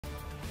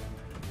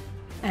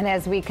And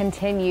as we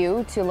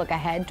continue to look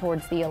ahead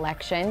towards the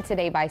election,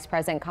 today Vice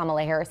President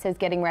Kamala Harris is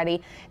getting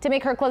ready to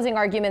make her closing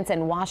arguments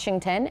in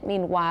Washington.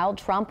 Meanwhile,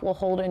 Trump will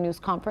hold a news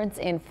conference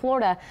in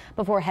Florida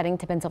before heading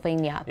to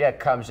Pennsylvania. Yeah,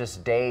 it comes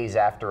just days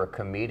after a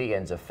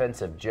comedian's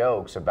offensive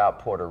jokes about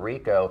Puerto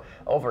Rico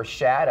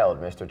overshadowed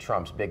Mr.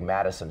 Trump's big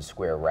Madison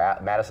Square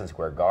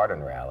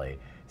Garden rally.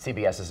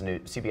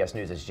 CBS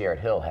News' Jarred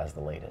Hill has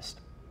the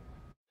latest.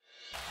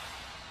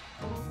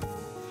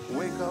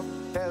 Wake up,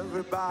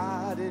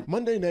 everybody.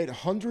 Monday night,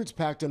 hundreds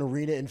packed an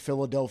arena in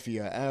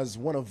Philadelphia as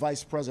one of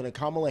Vice President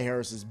Kamala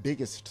Harris's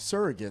biggest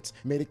surrogates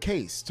made a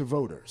case to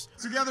voters.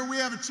 Together we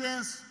have a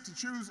chance to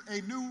choose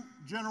a new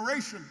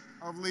generation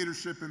of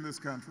leadership in this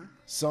country.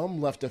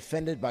 Some left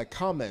offended by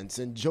comments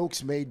and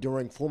jokes made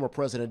during former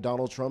President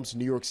Donald Trump's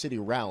New York City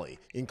rally,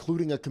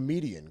 including a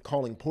comedian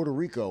calling Puerto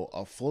Rico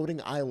a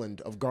floating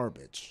island of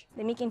garbage.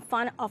 They're making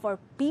fun of our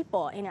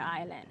people in our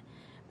island.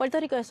 Puerto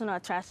Rico is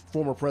not trash.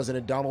 Former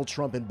President Donald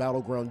Trump in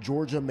battleground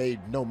Georgia made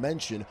no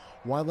mention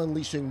while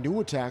unleashing new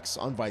attacks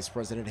on Vice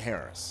President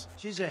Harris.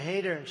 She's a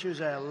hater. She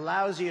was a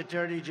lousy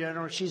attorney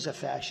general. She's a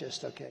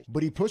fascist, okay?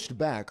 But he pushed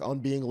back on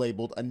being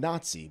labeled a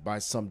Nazi by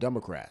some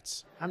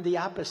Democrats. I'm the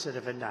opposite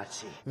of a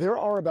Nazi. There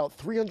are about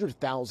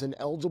 300,000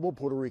 eligible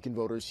Puerto Rican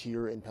voters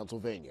here in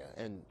Pennsylvania,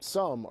 and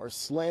some are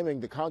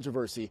slamming the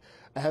controversy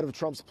ahead of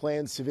Trump's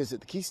plans to visit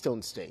the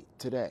Keystone State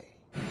today.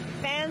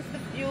 Fans the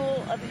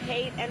fuel of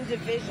hate and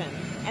division,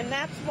 and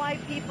that's why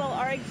people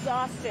are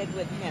exhausted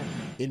with him.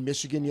 In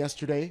Michigan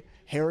yesterday,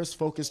 Harris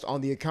focused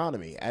on the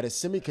economy at a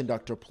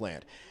semiconductor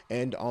plant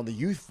and on the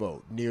youth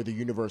vote near the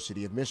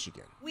University of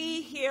Michigan.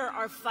 We here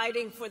are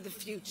fighting for the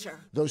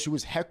future. Though she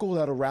was heckled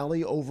at a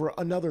rally over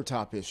another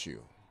top issue,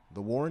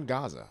 the war in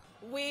Gaza.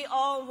 We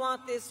all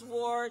want this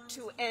war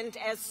to end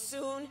as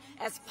soon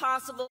as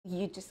possible.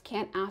 You just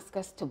can't ask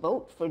us to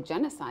vote for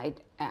genocide,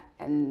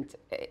 and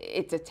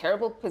it's a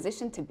terrible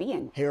position to be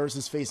in. Harris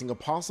is facing a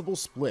possible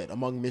split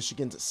among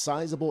Michigan's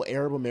sizable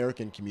Arab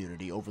American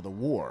community over the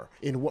war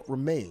in what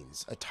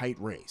remains a tight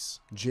race.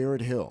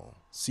 Jarred Hill,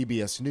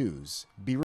 CBS News.